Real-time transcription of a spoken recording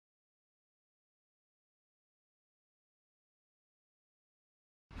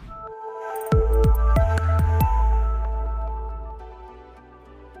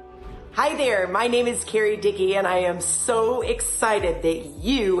Hi there, my name is Carrie Dickey and I am so excited that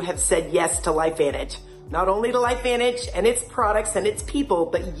you have said yes to LifeVantage. Not only to LifeVantage and its products and its people,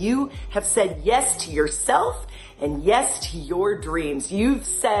 but you have said yes to yourself and yes to your dreams. You've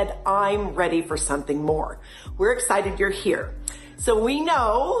said, I'm ready for something more. We're excited you're here. So we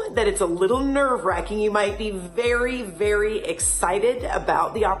know that it's a little nerve-wracking. You might be very, very excited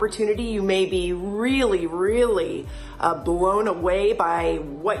about the opportunity. You may be really, really blown away by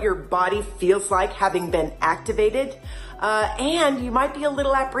what your body feels like having been activated. And you might be a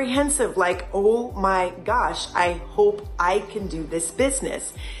little apprehensive, like, oh my gosh, I hope I can do this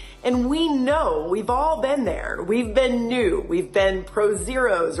business. And we know we've all been there. We've been new. We've been pro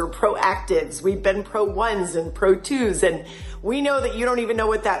zeros or pro actives. We've been pro ones and pro twos. And we know that you don't even know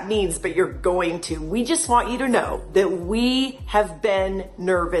what that means, but you're going to. We just want you to know that we have been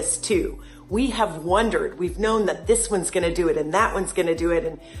nervous too. We have wondered. We've known that this one's going to do it and that one's going to do it.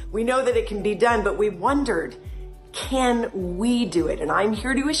 And we know that it can be done, but we wondered, can we do it? And I'm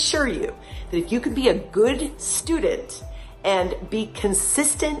here to assure you that if you could be a good student and be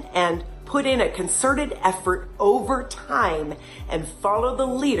consistent and put in a concerted effort over time and follow the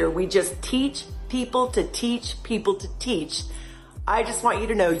leader, we just teach people to teach people to teach. I just want you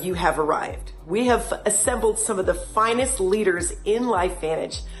to know you have arrived. We have assembled some of the finest leaders in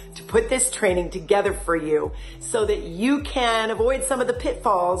LifeVantage to put this training together for you so that you can avoid some of the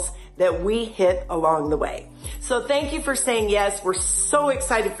pitfalls that we hit along the way. So thank you for saying yes. We're so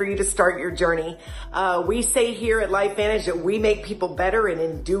excited for you to start your journey. We say here at LifeVantage that we make people better, and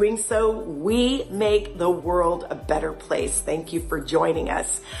in doing so, we make the world a better place. Thank you for joining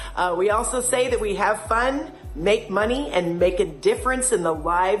us. We also say that we have fun, make money, and make a difference in the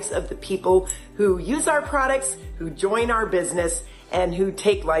lives of the people who use our products, who join our business, and who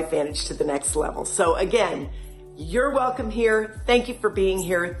take LifeVantage to the next level. So again, you're welcome here. Thank you for being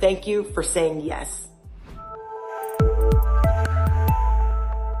here. Thank you for saying yes.